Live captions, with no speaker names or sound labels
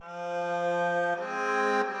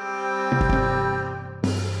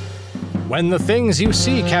When the things you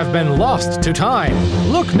seek have been lost to time,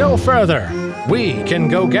 look no further. We can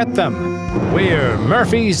go get them. We're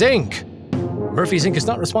Murphy's Inc. Murphy's Inc. is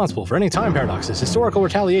not responsible for any time paradoxes, historical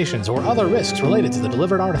retaliations, or other risks related to the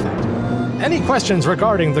delivered artifact. Any questions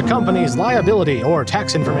regarding the company's liability or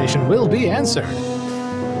tax information will be answered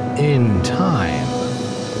in time.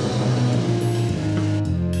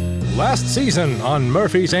 Last season on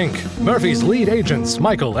Murphy's Inc., Murphy's lead agents,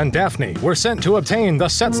 Michael and Daphne, were sent to obtain the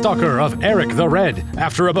set stalker of Eric the Red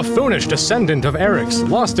after a buffoonish descendant of Eric's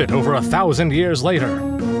lost it over 1,000 years later.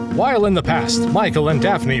 While in the past, Michael and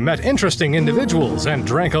Daphne met interesting individuals and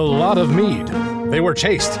drank a lot of mead. They were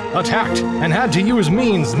chased, attacked, and had to use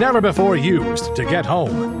means never before used to get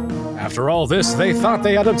home. After all this, they thought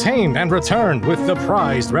they had obtained and returned with the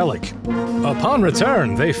prized relic. Upon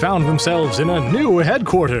return, they found themselves in a new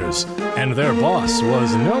headquarters, and their boss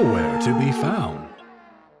was nowhere to be found.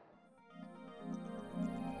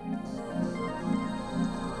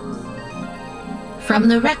 From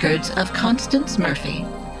the records of Constance Murphy,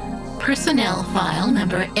 personnel file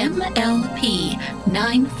number MLP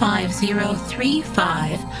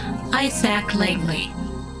 95035, Isaac Langley.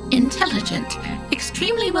 Intelligent,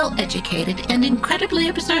 extremely well-educated, and incredibly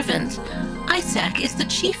observant, Isaac is the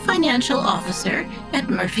Chief Financial Officer at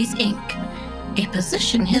Murphy's Inc., a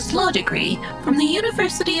position his law degree from the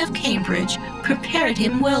University of Cambridge prepared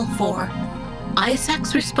him well for.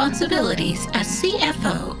 Isaac's responsibilities as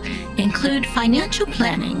CFO include financial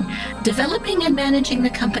planning, developing and managing the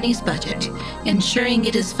company's budget, ensuring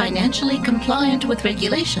it is financially compliant with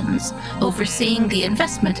regulations, overseeing the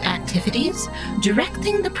investment activities,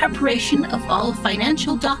 directing the preparation of all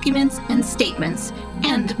financial documents and statements,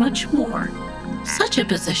 and much more. Such a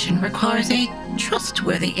position requires a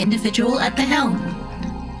trustworthy individual at the helm.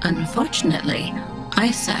 Unfortunately,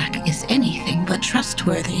 Isaac is anything but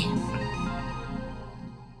trustworthy.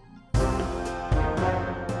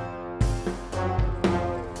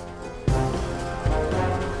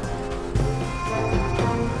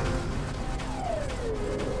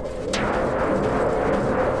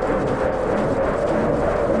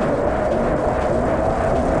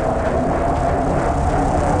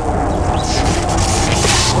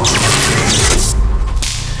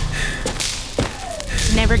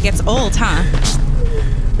 Never gets old, huh?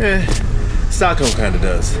 Stockholm kinda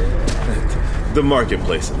does. The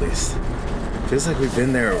marketplace, at least. Feels like we've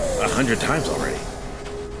been there 100 times already.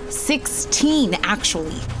 16,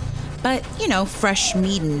 actually. But, fresh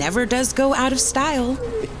mead never does go out of style.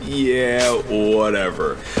 Yeah,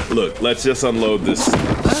 whatever. Look, let's just unload this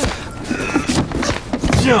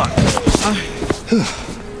junk.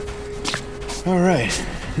 Alright,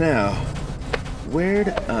 now, where'd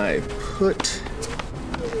I put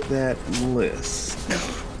that list?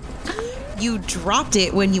 You dropped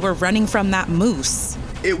it when you were running from that moose.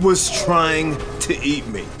 It was trying to eat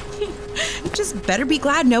me. Just better be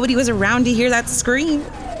glad nobody was around to hear that scream.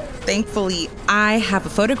 Thankfully, I have a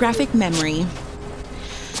photographic memory.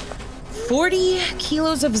 40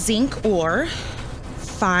 kilos of zinc ore,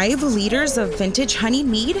 5 liters of vintage honey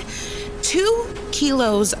mead, 2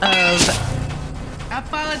 kilos of...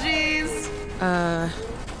 Apologies.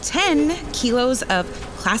 10 kilos of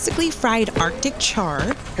classically fried Arctic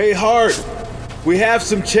char. Hey, Hart, we have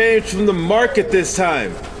some change from the market this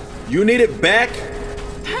time. You need it back?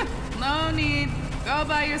 No need. Go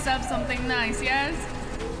buy yourself something nice, yes?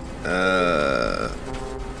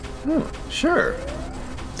 Sure.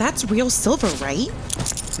 That's real silver, right?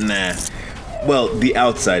 Nah. Well, the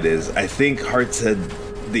outside is. I think Hart said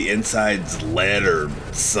the inside's lead or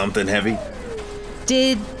something heavy.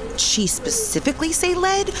 Did she specifically say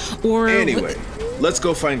lead, or... Anyway, let's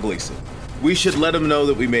go find Gleason. We should let him know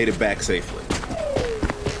that we made it back safely.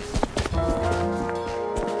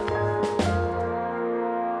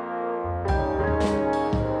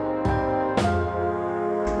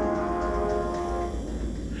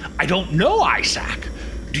 I don't know, Isaac.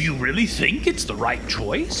 Do you really think it's the right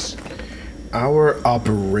choice? Our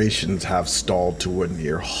operations have stalled to a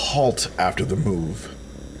near halt after the move.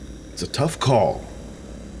 It's a tough call,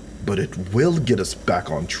 but it will get us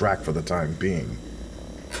back on track for the time being.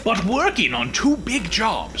 But working on 2 big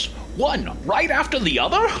jobs, one right after the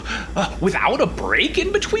other, without a break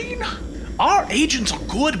in between? Our agents are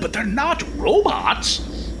good, but they're not robots.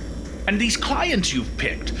 And these clients you've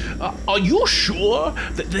picked, are you sure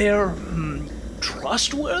that they're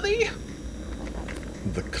trustworthy?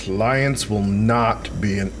 The clients will not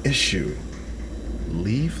be an issue.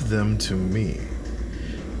 Leave them to me.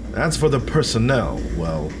 As for the personnel,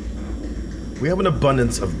 well, we have an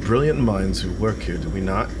abundance of brilliant minds who work here, do we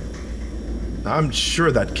not? I'm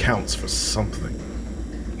sure that counts for something.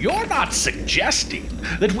 You're not suggesting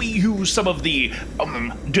that we use some of the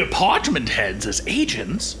department heads as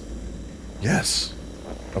agents? Yes,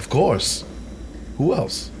 of course. Who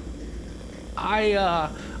else?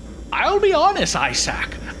 I'll be honest,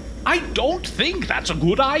 Isaac. I don't think that's a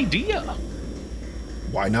good idea.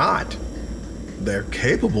 Why not? They're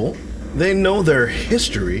capable. They know their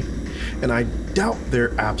history, and I doubt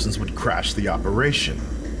their absence would crash the operation.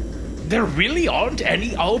 There really aren't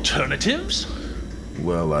any alternatives?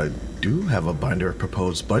 Well, I do have a binder of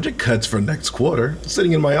proposed budget cuts for next quarter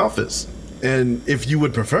sitting in my office. And if you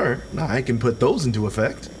would prefer, I can put those into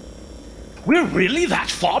effect. We're really that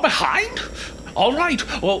far behind? All right.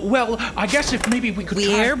 Well, I guess if maybe we could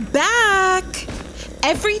We're back!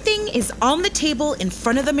 Everything is on the table in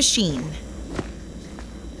front of the machine.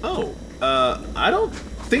 Oh, I don't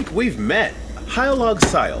think we've met. Hyalog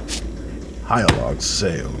Sile. Hyalog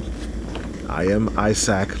Sale. I am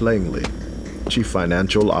Isaac Langley, Chief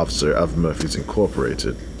Financial Officer of Murphy's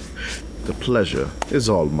Incorporated. The pleasure is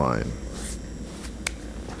all mine.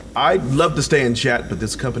 I'd love to stay and chat, but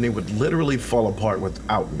this company would literally fall apart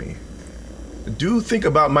without me. Do think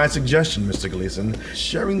about my suggestion, Mr. Gleason.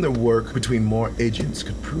 Sharing the work between more agents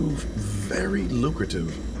could prove very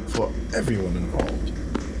lucrative for everyone involved.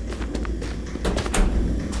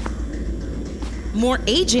 More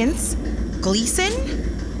agents? Gleason?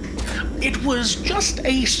 It was just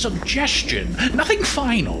a suggestion, nothing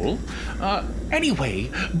final.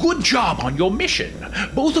 Anyway, good job on your mission.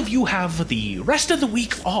 Both of you have the rest of the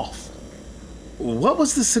week off. What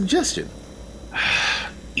was the suggestion?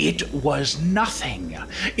 It was nothing.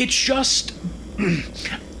 It's just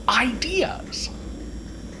ideas.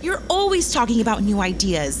 You're always talking about new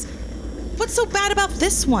ideas. What's so bad about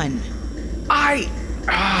this one?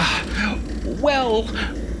 Well,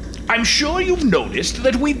 I'm sure you've noticed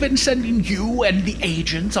that we've been sending you and the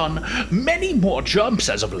agents on many more jumps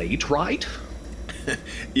as of late, right?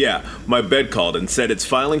 Yeah, my bed called and said it's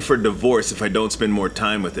filing for divorce if I don't spend more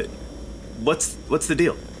time with it. What's the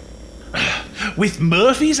deal? With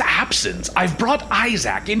Murphy's absence, I've brought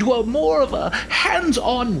Isaac into a more of a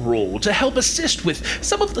hands-on role to help assist with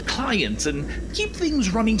some of the clients and keep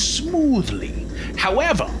things running smoothly.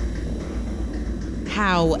 However,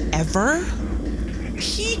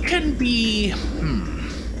 he can be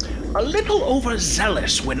a little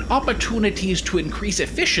overzealous when opportunities to increase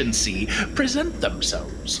efficiency present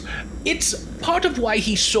themselves. It's part of why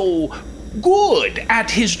he's so good at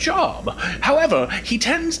his job. However, he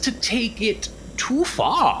tends to take it too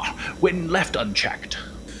far when left unchecked.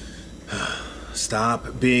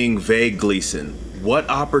 Stop being vague, Gleason. What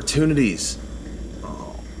opportunities?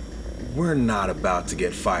 Oh, we're not about to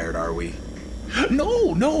get fired, are we?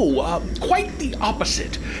 No, quite the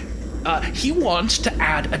opposite. He wants to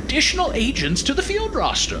add additional agents to the field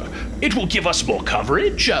roster. It will give us more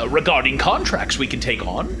coverage regarding contracts we can take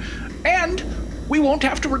on, and we won't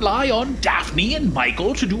have to rely on Daphne and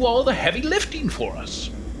Michael to do all the heavy lifting for us.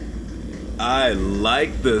 I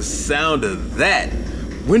like the sound of that.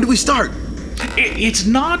 When do we start? It's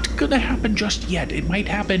not gonna happen just yet. It might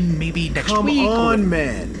happen maybe next week. Come on,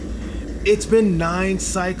 man. It's been 9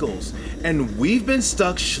 cycles, and we've been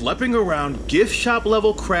stuck schlepping around gift shop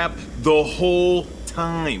level crap the whole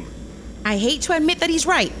time. I hate to admit that he's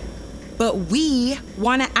right, but we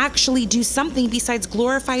want to actually do something besides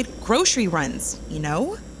glorified grocery runs, you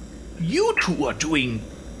know? You two are doing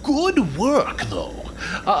good work, though.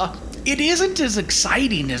 It isn't as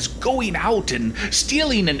exciting as going out and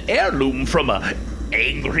stealing an heirloom from a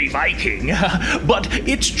angry Viking, but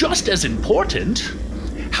it's just as important.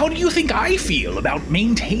 How do you think I feel about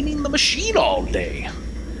maintaining the machine all day?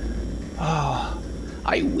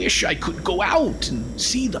 I wish I could go out and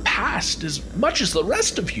see the past as much as the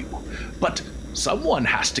rest of you, but someone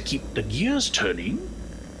has to keep the gears turning.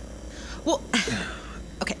 Well,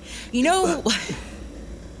 okay, you know,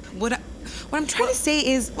 what I'm trying to say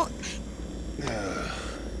is, well,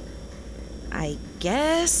 I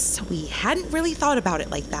guess we hadn't really thought about it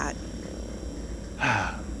like that.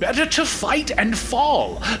 Better to fight and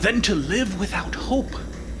fall than to live without hope.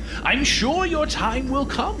 I'm sure your time will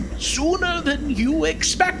come sooner than you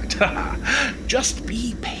expect. Just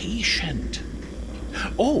be patient.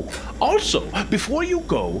 Oh, also, before you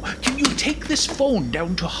go, can you take this phone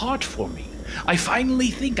down to Hart for me? I finally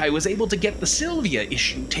think I was able to get the Sylvia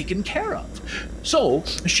issue taken care of. So,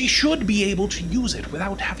 she should be able to use it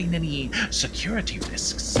without having any security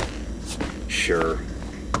risks. Sure.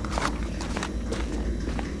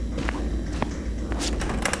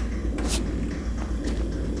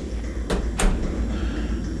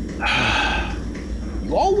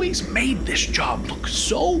 You always made this job look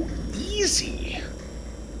so easy.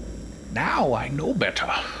 Now I know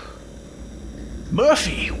better.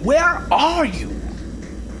 Murphy, where are you?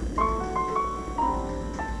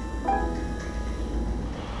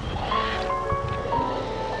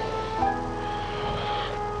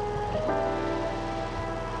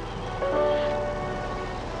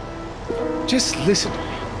 Just listen to me.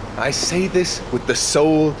 I say this with the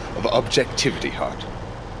soul of objectivity, Hart.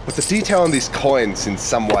 But the detail on these coins seems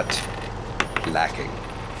somewhat lacking.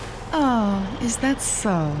 Oh, is that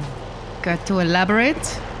so? Got to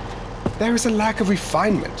elaborate? There is a lack of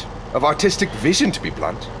refinement, of artistic vision, to be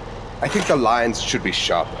blunt. I think the lines should be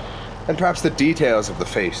sharper, and perhaps the details of the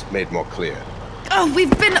face made more clear. Oh,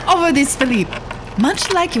 we've been over this, Philippe.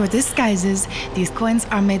 Much like your disguises, these coins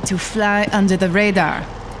are made to fly under the radar.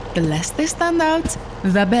 The less they stand out,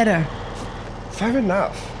 the better. Fair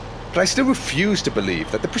enough. But I still refuse to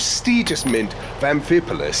believe that the prestigious mint of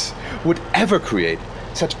Amphipolis would ever create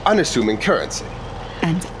such unassuming currency.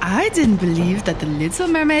 And I didn't believe that the Little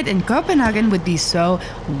Mermaid in Copenhagen would be so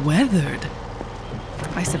weathered.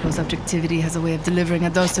 I suppose objectivity has a way of delivering a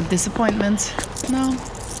dose of disappointment. No?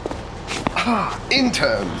 Ah,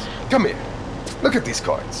 interns! Come here. Look at these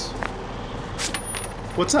coins.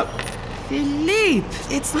 What's up? Philippe,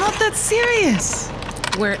 it's not that serious.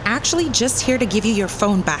 We're actually just here to give you your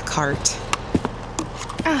phone back, Hart.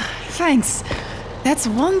 Ah, thanks. That's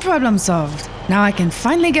one problem solved. Now I can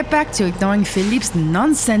finally get back to ignoring Philippe's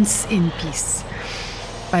nonsense in peace.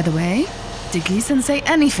 By the way, did Gleason say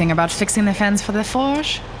anything about fixing the fans for the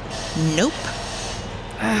forge? Nope.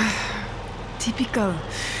 Typical.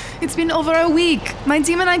 It's been over a week. My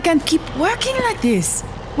team and I can't keep working like this.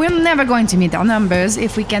 We're never going to meet our numbers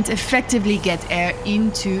if we can't effectively get air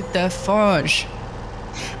into the forge.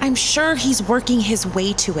 I'm sure he's working his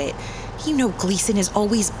way to it. You know Gleason is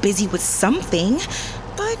always busy with something,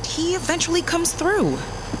 but he eventually comes through.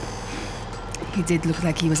 He did look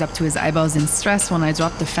like he was up to his eyeballs in stress when I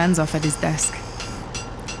dropped the fans off at his desk.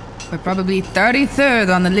 We're probably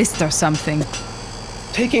 33rd on the list or something.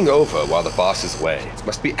 Taking over while the boss is away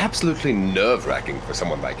must be absolutely nerve-wracking for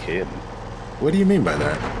someone like him. What do you mean by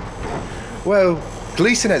that? Well,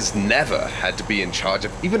 Gleason has never had to be in charge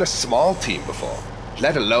of even a small team before,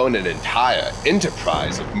 let alone an entire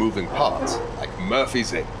enterprise of moving parts, like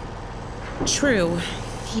Murphy's Inc. True.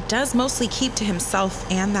 He does mostly keep to himself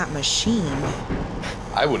and that machine.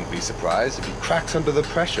 I wouldn't be surprised if he cracks under the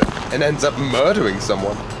pressure and ends up murdering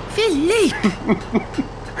someone. Philippe!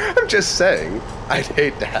 I'm just saying, I'd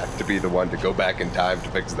hate to have to be the one to go back in time to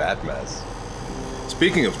fix that mess.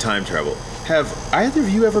 Speaking of time travel, have either of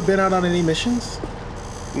you ever been out on any missions?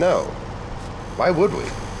 No. Why would we?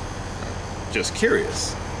 Just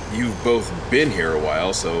curious. You've both been here a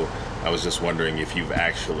while, so I was just wondering if you've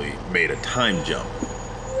actually made a time jump.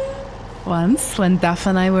 Once, when Daph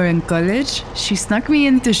and I were in college, she snuck me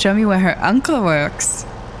in to show me where her uncle works.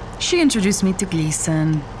 She introduced me to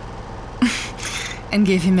Gleason. And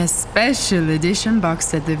gave him a special edition box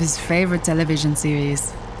set of his favorite television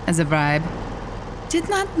series as a bribe. Did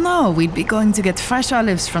not know we'd be going to get fresh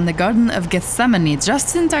olives from the Garden of Gethsemane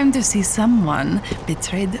just in time to see someone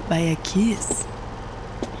betrayed by a kiss.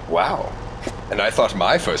 Wow. And I thought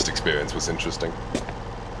my first experience was interesting.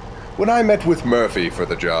 When I met with Murphy for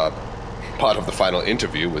the job, part of the final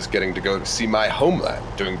interview was getting to go to see my homeland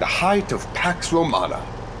during the height of Pax Romana.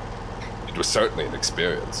 It was certainly an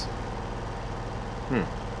experience.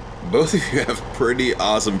 Both of you have pretty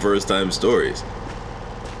awesome first-time stories.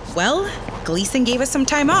 Well, Gleason gave us some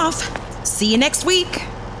time off. See you next week.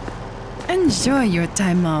 Enjoy your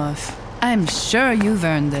time off. I'm sure you've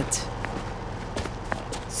earned it.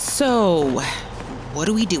 So, what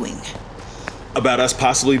are we doing? About us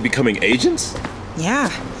possibly becoming agents? Yeah,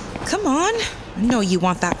 come on. I know you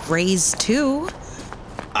want that raise too.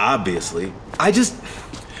 Obviously. I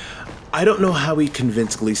don't know how we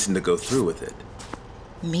convince Gleason to go through with it.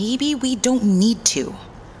 Maybe we don't need to.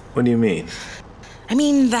 What do you mean? I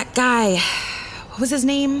mean, that guy, what was his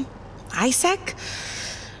name? Isaac?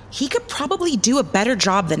 He could probably do a better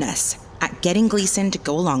job than us at getting Gleason to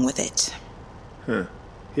go along with it.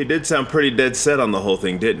 He did sound pretty dead set on the whole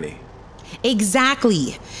thing, didn't he?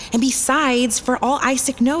 Exactly. And besides, for all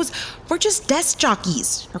Isaac knows, we're just desk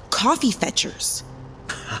jockeys or coffee fetchers.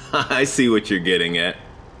 I see what you're getting at.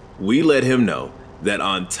 We let him know that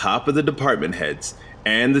on top of the department heads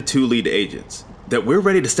and the 2 lead agents, that we're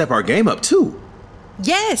ready to step our game up too.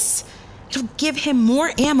 Yes! It'll give him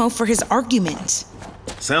more ammo for his argument.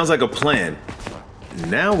 Sounds like a plan.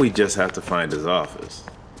 Now we just have to find his office.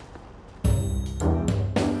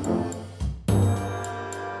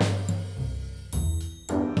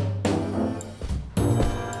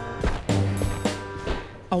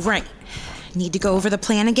 All right. Need to go over the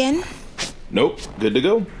plan again? Nope, good to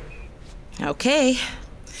go. Okay,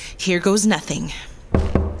 here goes nothing.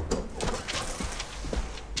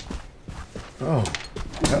 Oh,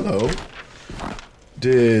 hello.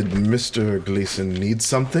 Did Mr. Gleason need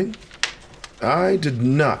something? I did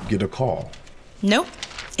not get a call. Nope,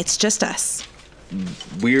 it's just us.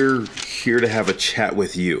 We're here to have a chat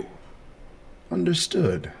with you.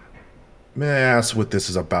 Understood. May I ask what this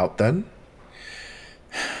is about then?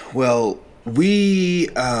 Well, we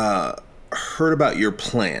heard about your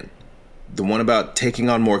plan. The one about taking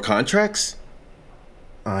on more contracts?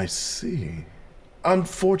 I see.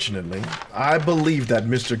 Unfortunately, I believe that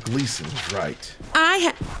Mr. Gleason is right.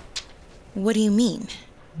 What do you mean?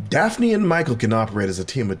 Daphne and Michael can operate as a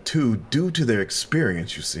team of two due to their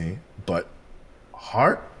experience, you see. But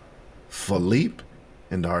Hart, Philippe,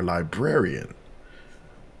 and our librarian,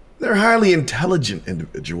 they're highly intelligent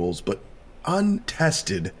individuals, but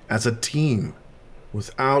untested as a team.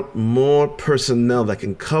 Without more personnel that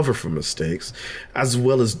can cover for mistakes, as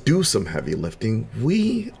well as do some heavy lifting,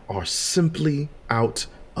 we are simply out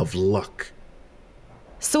of luck.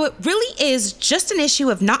 So it really is just an issue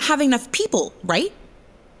of not having enough people, right?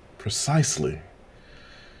 Precisely.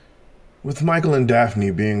 With Michael and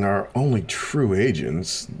Daphne being our only true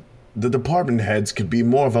agents, the department heads could be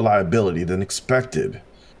more of a liability than expected.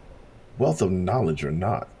 Wealth of knowledge or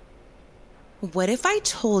not. What if I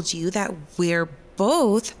told you that we're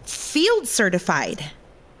both field certified?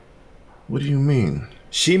 What do you mean?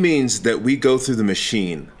 She means that we go through the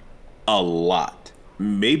machine a lot.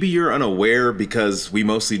 Maybe you're unaware because we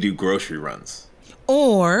mostly do grocery runs.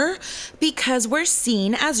 Or because we're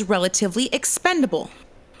seen as relatively expendable.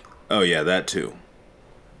 Oh yeah, that too.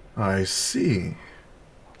 I see.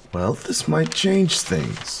 Well, this might change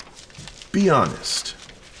things. Be honest.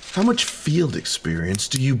 How much field experience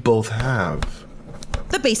do you both have?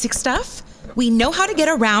 The basic stuff. We know how to get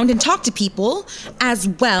around and talk to people, as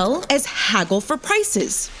well as haggle for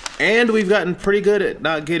prices. And we've gotten pretty good at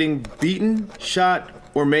not getting beaten, shot,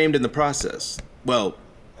 or maimed in the process. Well,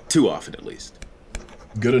 too often at least.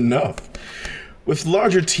 Good enough. With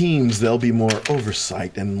larger teams, there'll be more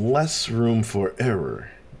oversight and less room for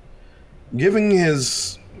error. Given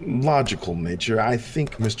his logical nature, I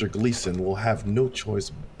think Mr. Gleason will have no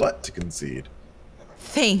choice but to concede.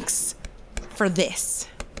 Thanks for this.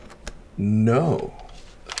 No,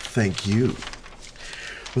 thank you.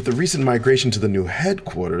 With the recent migration to the new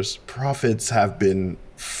headquarters, profits have been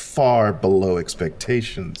far below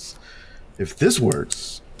expectations. If this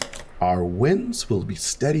works, our wins will be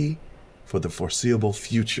steady for the foreseeable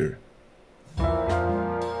future.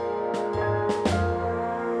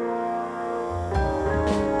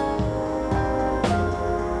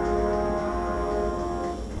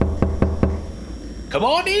 Come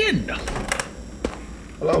on in.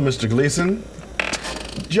 Hello, Mr. Gleason.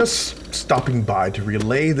 Just stopping by to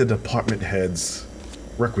relay the department head's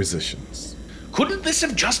requisitions. Couldn't this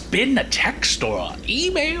have just been a text or an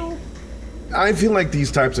email? I feel like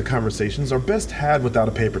these types of conversations are best had without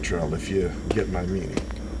a paper trail, if you get my meaning.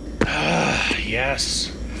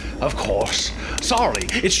 Yes, of course. Sorry,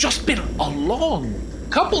 it's just been a long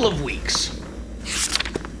couple of weeks.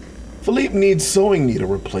 Philippe needs sewing needle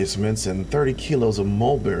replacements and 30 kilos of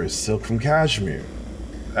mulberry silk from Kashmir.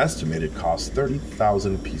 Estimated cost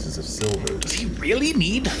 30,000 pieces of silver. Does he really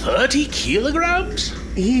need 30 kilograms?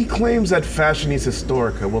 He claims that Fashionista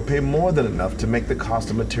Historica will pay more than enough to make the cost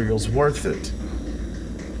of materials worth it.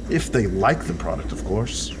 If they like the product, of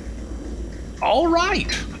course. All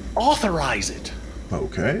right, authorize it.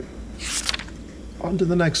 Okay. On to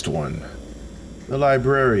the next one. The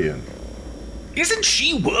librarian. Isn't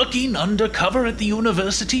she working undercover at the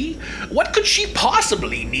university? What could she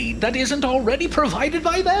possibly need that isn't already provided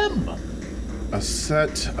by them? A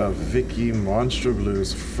set of Vicky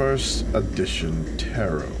Monstroblu's first edition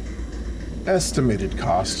tarot. Estimated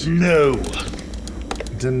cost. No.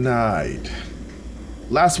 Denied.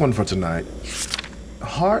 Last one for tonight.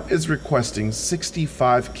 Hart is requesting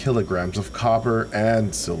 65 kilograms of copper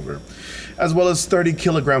and silver, as well as 30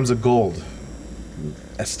 kilograms of gold.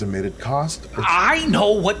 Estimated cost? I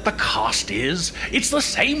know what the cost is. It's the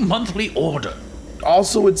same monthly order.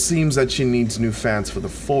 Also, it seems that she needs new fans for the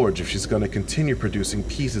forge if she's going to continue producing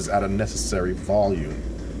pieces at a necessary volume.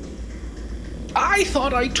 I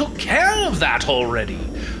thought I took care of that already.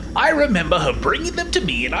 I remember her bringing them to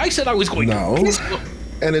me, and I said I was going to...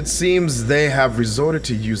 And it seems they have resorted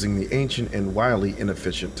to using the ancient and wildly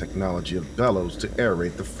inefficient technology of bellows to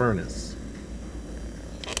aerate the furnace.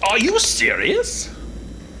 Are you serious?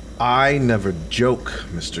 I never joke,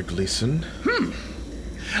 Mr. Gleason.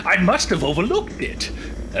 I must have overlooked it.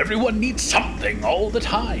 Everyone needs something all the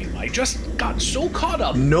time. I just got so caught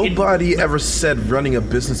up Nobody ever said running a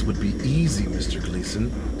business would be easy, Mr.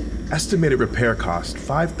 Gleason. Estimated repair cost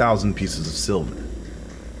 5,000 pieces of silver.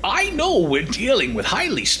 I know we're dealing with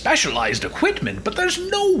highly specialized equipment, but there's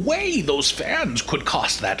no way those fans could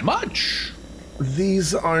cost that much.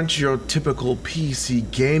 These aren't your typical PC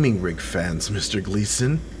gaming rig fans, Mr.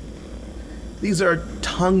 Gleason. These are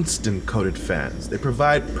tungsten-coated fans. They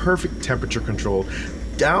provide perfect temperature control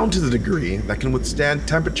down to the degree that can withstand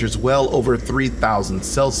temperatures well over 3,000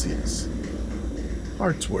 Celsius.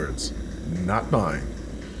 Hart's words, not mine.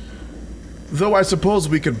 Though I suppose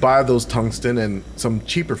we could buy those tungsten and some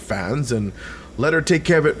cheaper fans and let her take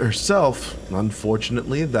care of it herself.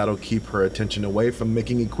 Unfortunately, that'll keep her attention away from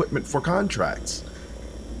making equipment for contracts,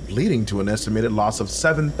 leading to an estimated loss of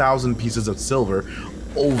 7,000 pieces of silver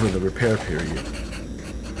over the repair period.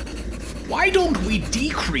 Why don't we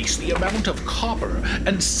decrease the amount of copper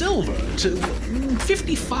and silver to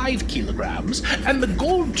 55 kilograms and the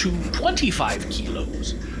gold to 25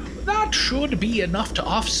 kilos? That should be enough to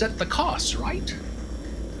offset the costs, right?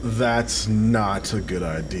 That's not a good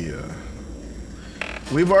idea.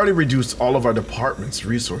 We've already reduced all of our department's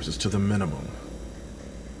resources to the minimum.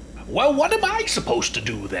 Well, what am I supposed to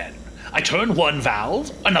do then? I turn one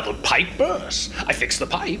valve, another pipe bursts. I fix the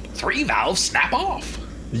pipe, 3 valves snap off.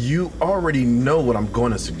 You already know what I'm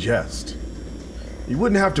going to suggest. You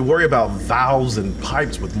wouldn't have to worry about valves and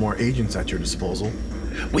pipes with more agents at your disposal.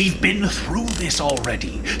 We've been through this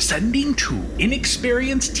already, sending 2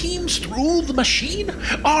 inexperienced teams through the machine.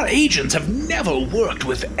 Our agents have never worked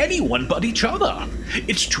with anyone but each other.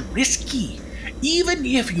 It's too risky. Even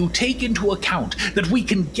if you take into account that we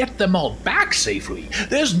can get them all back safely,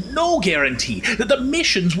 there's no guarantee that the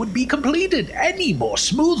missions would be completed any more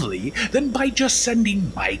smoothly than by just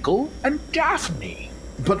sending Michael and Daphne.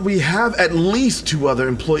 But we have at least 2 other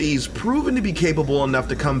employees proven to be capable enough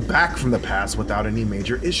to come back from the past without any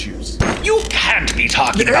major issues. You can't be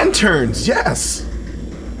talking about... Interns, yes!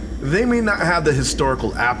 They may not have the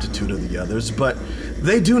historical aptitude of the others, but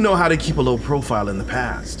they do know how to keep a low profile in the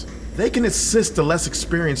past. They can assist the less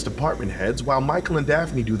experienced department heads while Michael and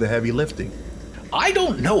Daphne do the heavy lifting. I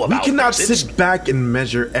don't know about We cannot this. sit back and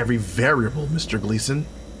measure every variable, Mr. Gleason.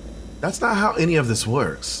 That's not how any of this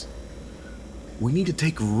works. We need to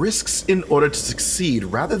take risks in order to succeed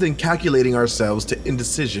rather than calculating ourselves to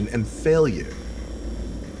indecision and failure.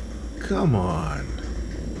 Come on.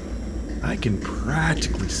 I can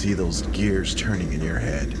practically see those gears turning in your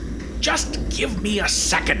head. Just give me a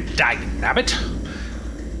second, dagnabbit.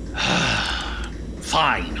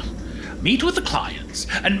 Fine. Meet with the clients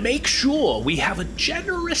and make sure we have a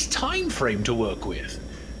generous time frame to work with.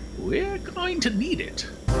 We're going to need it.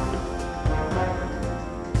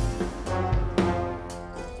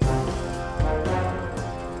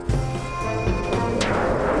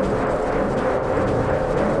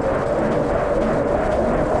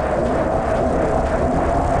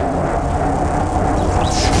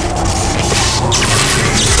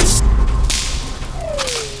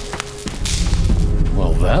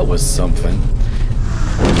 That was something.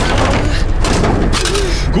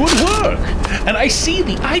 Good work! And I see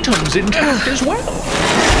the items intact as well.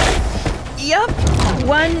 Yup,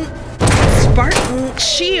 1 Spartan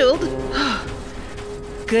shield.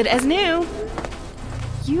 Good as new.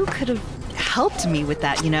 You could have helped me with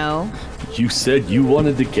that, you know. You said you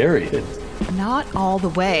wanted to carry it. Not all the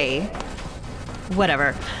way.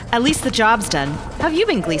 Whatever. At least the job's done. How have you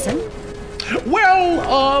been, Gleason?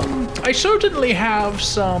 Well, I certainly have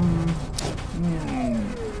some...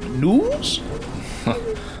 news?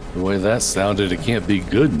 The way that sounded, it can't be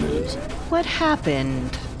good news. What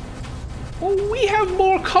happened? Well, we have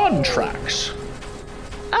more contracts.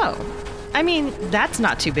 Oh, I mean, that's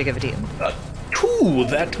not too big of a deal. 2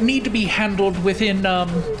 that need to be handled within,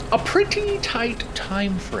 a pretty tight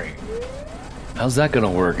time frame. How's that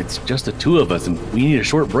gonna work? It's just the 2 of us, and we need a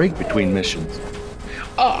short break between missions.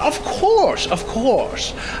 Of course.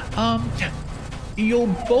 You'll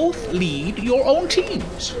both lead your own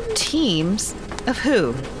teams. Teams? Of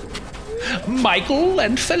who? Michael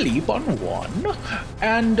and Philippe on one,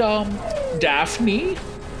 and, Daphne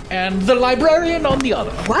and the librarian on the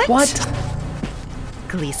other. What?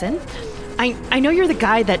 Gleason, I know you're the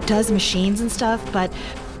guy that does machines and stuff, but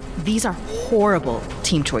these are horrible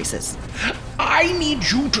team choices. I need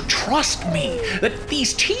you to trust me that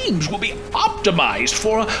these teams will be optimized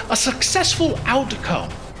for a successful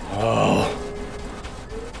outcome. Oh.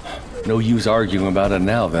 No use arguing about it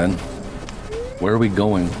now, then. Where are we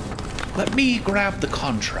going? Let me grab the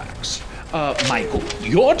contracts. Michael,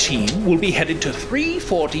 your team will be headed to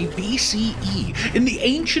 340 BCE in the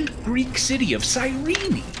ancient Greek city of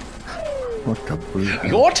Cyrene. What the bleep?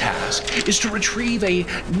 Your task is to retrieve a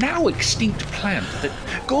now extinct plant that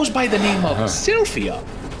goes by the name of Sylphia.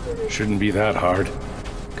 Shouldn't be that hard.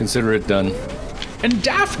 Consider it done. And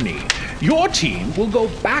Daphne, your team will go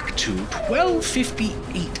back to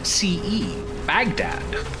 1258 CE, Baghdad.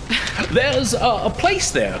 There's a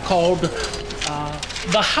place there called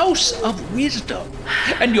the House of Wisdom.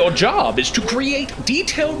 And your job is to create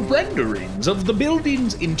detailed renderings of the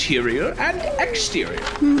building's interior and exterior.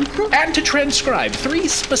 And to transcribe 3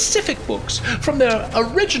 specific books from their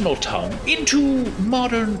original tongue into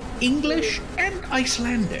modern English and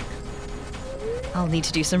Icelandic. I'll need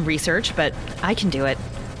to do some research, but I can do it.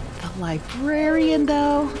 The librarian,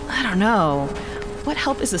 though? I don't know. What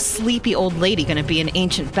help is a sleepy old lady gonna be in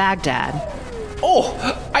ancient Baghdad? Oh,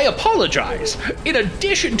 I apologize. In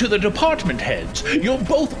addition to the department heads, you'll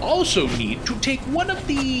both also need to take one of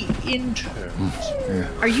the interns.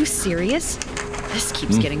 Are you serious? This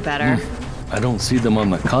keeps getting better. I don't see them on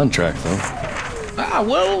the contract, though.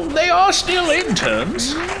 Well, they are still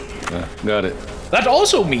interns. Got it. That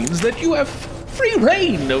also means that you have free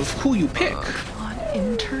reign of who you pick.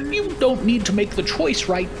 Intern? You don't need to make the choice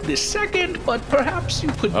right this second, but perhaps you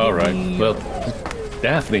could. All right. maybe- Well,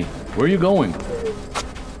 Daphne, where are you going?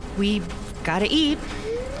 We gotta eat.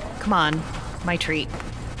 Come on, my treat.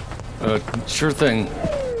 Sure thing.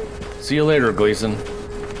 See you later, Gleason.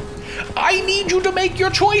 I need you to make your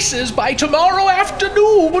choices by tomorrow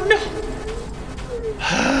afternoon.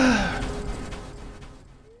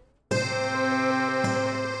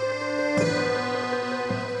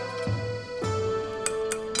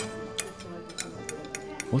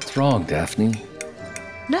 What's wrong, Daphne?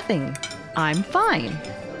 Nothing. I'm fine.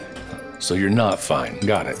 So you're not fine.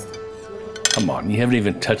 Got it. Come on, you haven't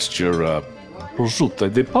even touched your,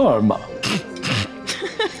 prosciutto di Parma.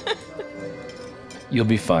 You'll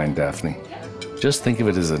be fine, Daphne. Just think of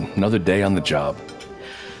it as another day on the job.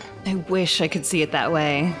 I wish I could see it that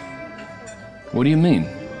way. What do you mean?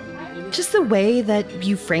 Just the way that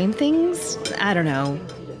you frame things, I don't know.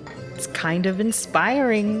 It's kind of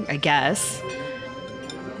inspiring, I guess.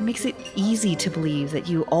 It makes it easy to believe that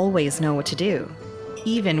you always know what to do,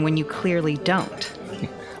 even when you clearly don't.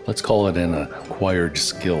 Let's call it an acquired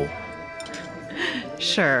skill.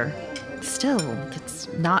 Sure. Still, it's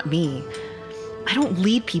not me. I don't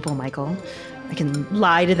lead people, Michael. I can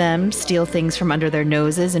lie to them, steal things from under their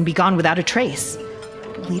noses, and be gone without a trace.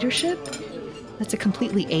 Leadership? That's a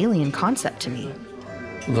completely alien concept to me.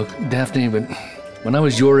 Look, Daphne, but when I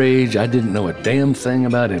was your age, I didn't know a damn thing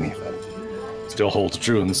about anything. Still holds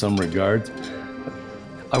true in some regards.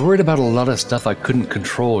 I worried about a lot of stuff I couldn't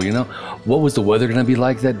control, you know? What was the weather gonna be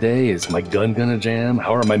like that day? Is my gun gonna jam?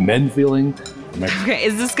 How are my men feeling? Okay,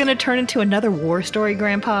 is this gonna turn into another war story,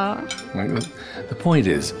 Grandpa? The point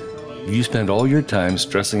is, if you spend all your time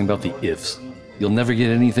stressing about the ifs, you'll never get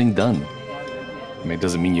anything done. I mean, it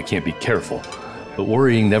doesn't mean you can't be careful, but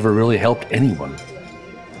worrying never really helped anyone.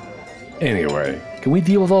 Anyway, can we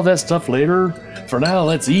deal with all that stuff later? For now,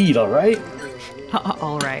 let's eat, all right?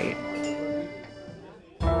 All right.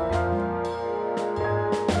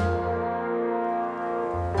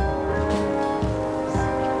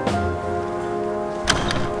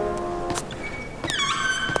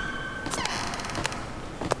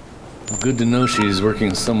 Good to know she's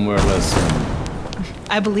working somewhere less.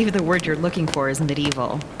 I believe the word you're looking for is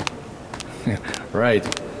medieval. Right.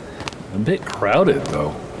 A bit crowded,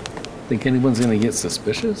 though. Think anyone's gonna get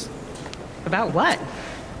suspicious? About what?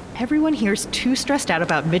 Everyone here's too stressed out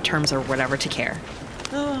about midterms or whatever to care.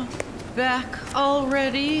 Oh, back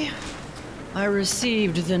already? I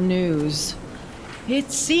received the news.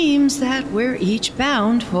 It seems that we're each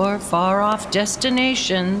bound for far-off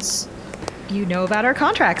destinations. You know about our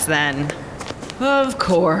contracts, then? Of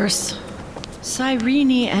course.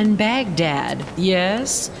 Cyrene and Baghdad,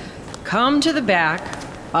 yes? Come to the back.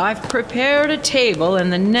 I've prepared a table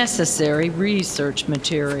and the necessary research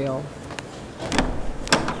material.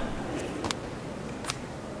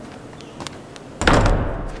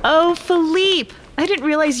 Oh, Philippe! I didn't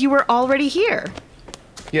realize you were already here.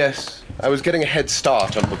 Yes, I was getting a head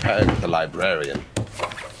start on preparing for the librarian.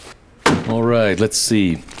 All right, let's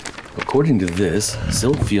see. According to this,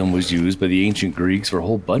 silphium was used by the ancient Greeks for a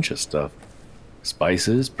whole bunch of stuff.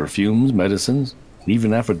 Spices, perfumes, medicines, and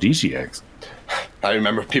even aphrodisiacs. I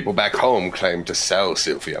remember people back home claimed to sell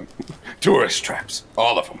silphium. Tourist traps,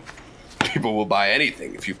 all of them. People will buy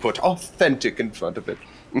anything if you put authentic in front of it.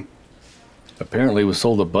 Apparently it was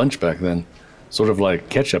sold a bunch back then. Sort of like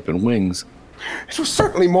ketchup and wings. It was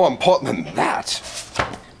certainly more important than that.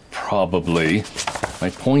 Probably. My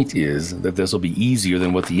point is that this will be easier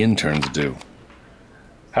than what the interns do.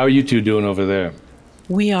 How are you two doing over there?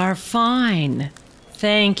 We are fine.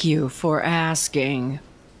 Thank you for asking.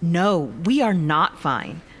 No, we are not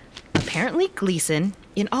fine. Apparently, Gleason,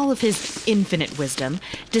 in all of his infinite wisdom,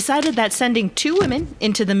 decided that sending 2 women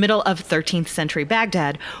into the middle of 13th century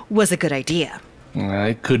Baghdad was a good idea.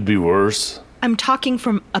 It could be worse. I'm talking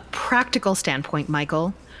from a practical standpoint,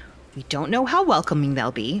 Michael. We don't know how welcoming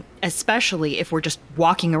they'll be, especially if we're just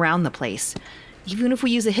walking around the place. Even if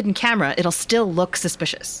we use a hidden camera, it'll still look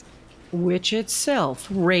suspicious. Which itself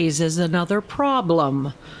raises another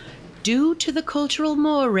problem. Due to the cultural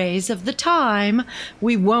mores of the time,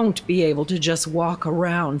 we won't be able to just walk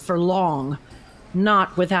around for long.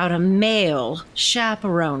 Not without a male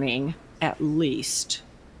chaperoning, at least.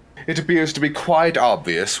 It appears to be quite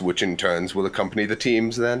obvious which interns will accompany the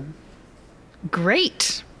teams, then.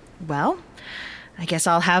 Great. Well, I guess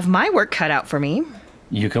I'll have my work cut out for me.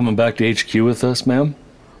 You coming back to HQ with us, ma'am?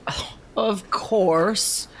 Of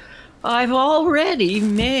course. I've already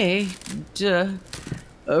made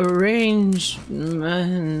arrangements.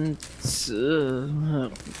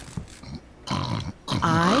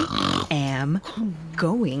 I am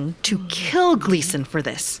going to kill Gleason for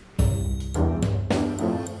this.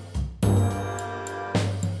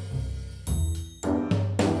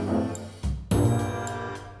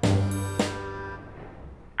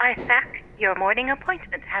 Isaac, your morning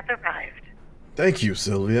appointment has arrived. Thank you,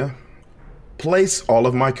 Sylvia. Place all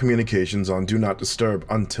of my communications on Do Not Disturb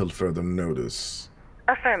until further notice.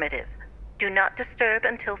 Affirmative. Do not disturb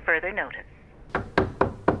until further notice.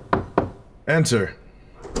 Enter.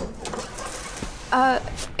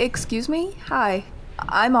 Excuse me? Hi.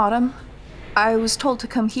 I'm Autumn. I was told to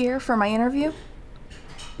come here for my interview.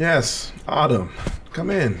 Yes, Autumn. Come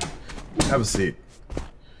in. Have a seat.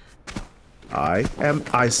 I am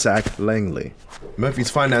Isaac Langley, Murphy's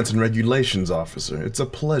Finance and Regulations Officer. It's a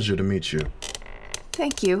pleasure to meet you.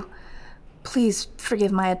 Thank you. Please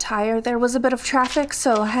forgive my attire. There was a bit of traffic,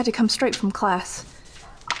 so I had to come straight from class.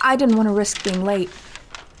 I didn't want to risk being late.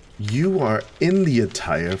 You are in the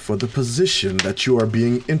attire for the position that you are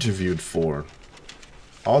being interviewed for.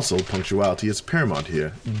 Also, punctuality is paramount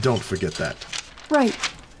here. Don't forget that. Right.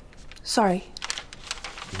 Sorry.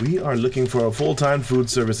 We are looking for a full-time food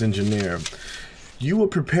service engineer. You will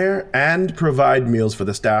prepare and provide meals for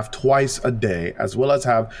the staff twice a day, as well as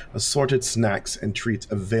have assorted snacks and treats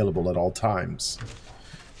available at all times.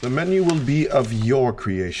 The menu will be of your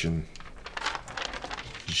creation.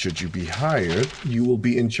 Should you be hired, you will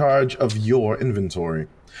be in charge of your inventory.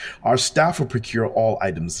 Our staff will procure all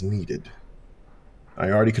items needed. I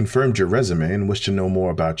already confirmed your resume and wish to know more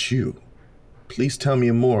about you. Please tell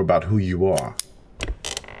me more about who you are.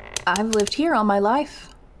 I've lived here all my life.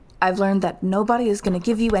 I've learned that nobody is going to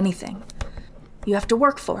give you anything. You have to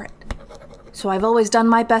work for it. So I've always done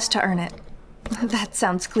my best to earn it. That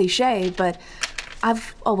sounds cliche, but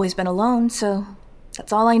I've always been alone, so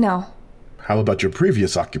that's all I know. How about your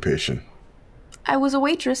previous occupation? I was a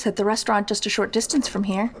waitress at the restaurant just a short distance from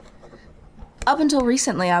here. Up until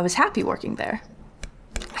recently, I was happy working there.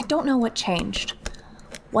 I don't know what changed.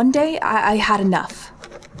 One day, I had enough.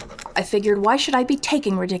 I figured, why should I be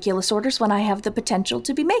taking ridiculous orders when I have the potential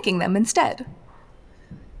to be making them instead?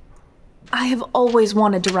 I have always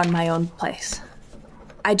wanted to run my own place.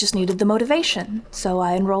 I just needed the motivation, so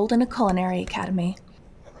I enrolled in a culinary academy.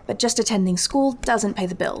 But just attending school doesn't pay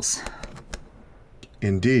the bills.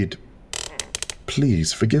 Indeed.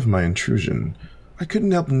 Please forgive my intrusion. I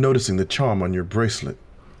couldn't help noticing the charm on your bracelet.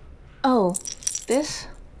 Oh, this?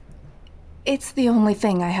 It's the only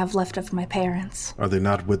thing I have left of my parents. Are they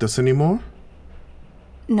not with us anymore?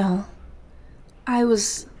 No. I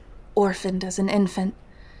was orphaned as an infant.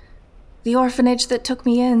 The orphanage that took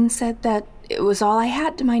me in said that it was all I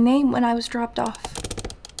had to my name when I was dropped off.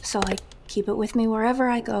 So I keep it with me wherever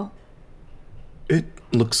I go. It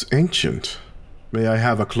looks ancient. May I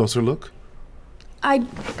have a closer look? I'd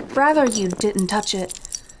rather you didn't touch it.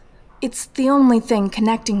 It's the only thing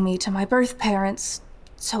connecting me to my birth parents,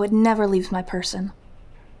 so it never leaves my person.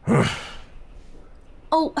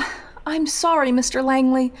 Oh, I'm sorry, Mr.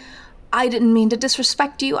 Langley. I didn't mean to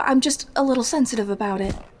disrespect you. I'm just a little sensitive about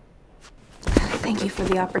it. Thank you for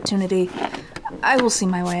the opportunity. I will see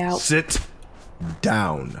my way out. Sit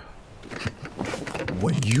down.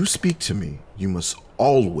 When you speak to me, you must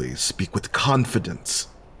always speak with confidence.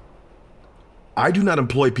 I do not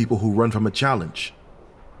employ people who run from a challenge.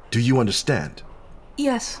 Do you understand?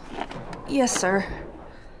 Yes. Yes, sir.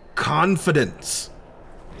 Confidence.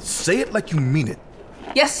 Say it like you mean it.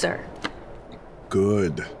 Yes, sir.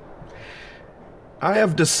 Good. I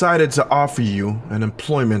have decided to offer you an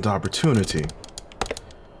employment opportunity.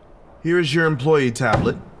 Here is your employee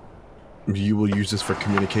tablet. You will use this for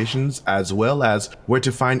communications as well as where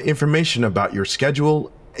to find information about your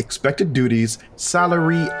schedule, expected duties,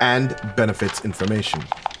 salary, and benefits information.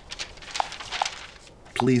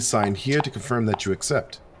 Please sign here to confirm that you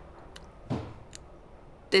accept.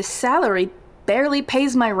 This salary barely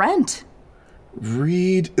pays my rent.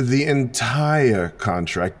 Read the entire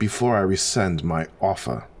contract before I rescind my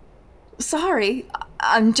offer. Sorry,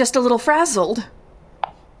 I'm just a little frazzled.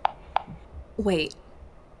 Wait,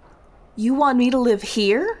 you want me to live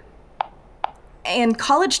here? And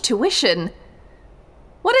college tuition?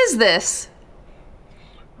 What is this?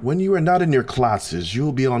 When you are not in your classes, you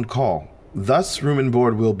will be on call. Thus, room and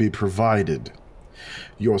board will be provided.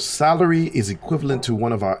 Your salary is equivalent to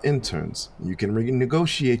one of our interns. You can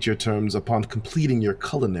renegotiate your terms upon completing your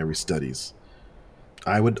culinary studies.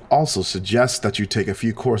 I would also suggest that you take a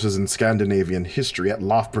few courses in Scandinavian history at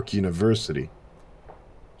Loughborough University.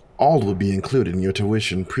 All will be included in your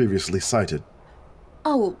tuition previously cited.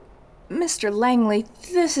 Oh, Mr. Langley,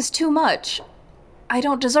 this is too much. I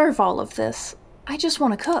don't deserve all of this. I just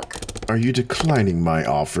want to cook. Are you declining my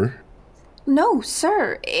offer? No,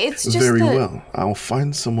 sir. It's just Very that... well. I'll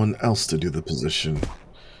find someone else to do the position.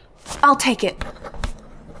 I'll take it.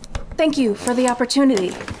 Thank you for the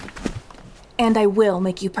opportunity. And I will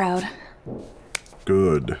make you proud.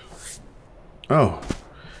 Good. Oh,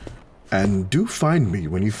 and do find me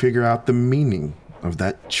when you figure out the meaning of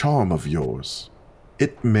that charm of yours.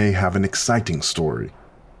 It may have an exciting story.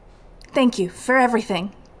 Thank you for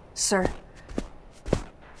everything, sir.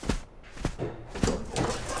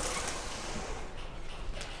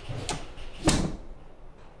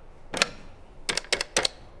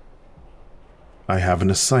 I have an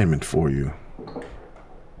assignment for you.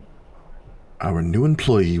 Our new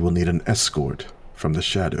employee will need an escort from the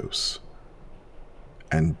shadows,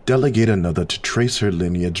 and delegate another to trace her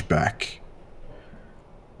lineage back.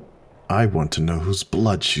 I want to know whose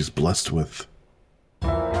blood she's blessed with.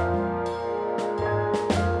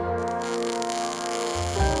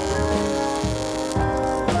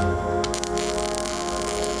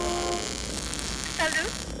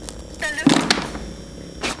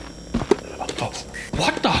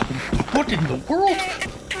 What in the world?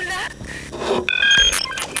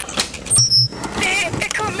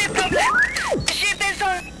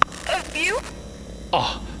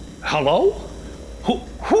 Hello?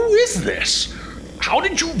 Who is this? How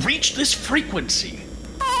did you reach this frequency?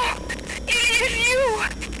 Oh, it is you!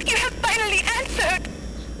 You have finally answered!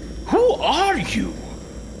 Who are you?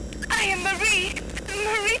 I am Marie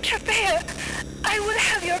Trepea. I will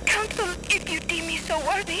have your counsel if you deem me so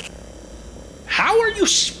worthy. How are you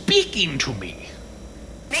speaking to me?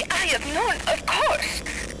 May I have known, of course.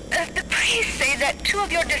 The priests say that 2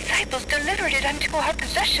 of your disciples delivered it unto our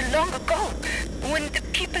possession long ago, when the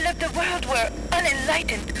people of the world were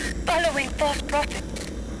unenlightened, following false prophets.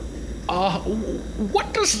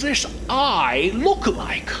 What does this eye look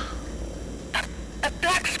like? A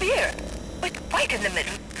black sphere, with white in the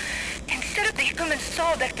middle. Instead of the human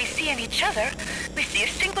soul that we see in each other, we see a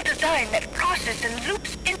single design that crosses and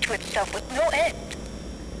loops into itself with no end.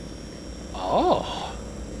 Oh.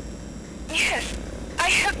 Yes, I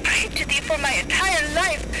have prayed to thee for my entire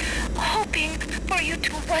life, hoping for you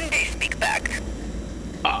to one day speak back.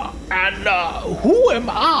 Who am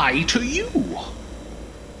I to you?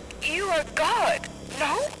 You are God,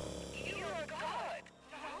 no?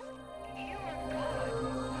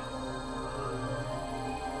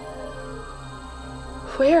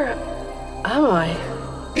 Where am I?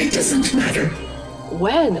 It doesn't matter.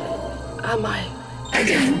 When am I?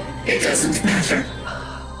 Again, it doesn't matter.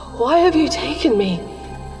 Why have you taken me?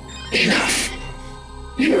 Enough.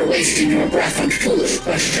 You are wasting your breath on foolish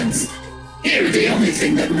questions. Here, the only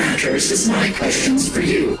thing that matters is my questions for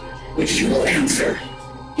you, which you will answer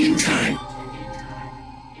in time.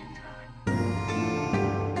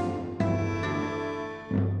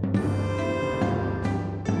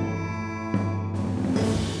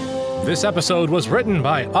 This episode was written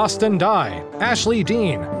by Austin Dye, Ashley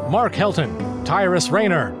Dean, Mark Helton, Tyrus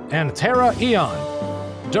Rayner, and Tara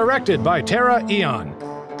Eon. Directed by Tara Eon.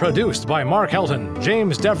 Produced by Mark Helton,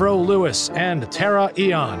 James Devereaux Lewis, and Tara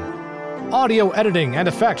Eon. Audio editing and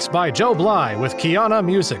effects by Joe Bly with Kiana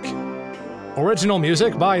Music. Original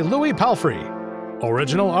music by Louis Palfrey.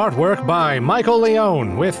 Original artwork by Michael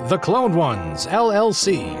Leone with The Cloned Ones,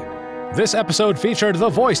 LLC. This episode featured the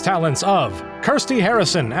voice talents of Kirsty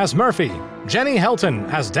Harrison as Murphy, Jenny Helton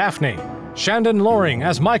as Daphne, Shandon Loring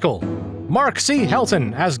as Michael, Mark C.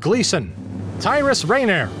 Helton as Gleason, Tyrus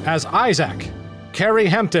Rayner as Isaac, Carrie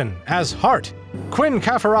Hampton as Hart, Quinn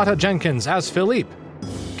Cafferata Jenkins as Philippe,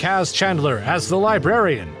 Kaz Chandler as the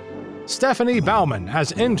librarian, Stephanie Bauman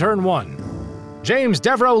as Intern 1, James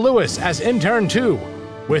Devereaux Lewis as Intern 2,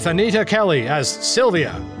 with Anita Kelly as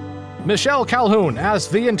Sylvia, Michelle Calhoun as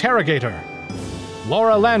the interrogator,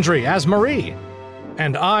 Laura Landry as Marie,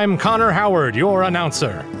 and I'm Connor Howard, your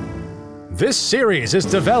announcer. This series is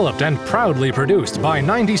developed and proudly produced by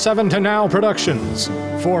 97 to Now Productions.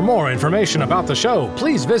 For more information about the show,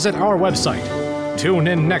 please visit our website. Tune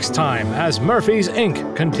in next time as Murphy's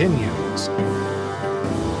Inc. continues.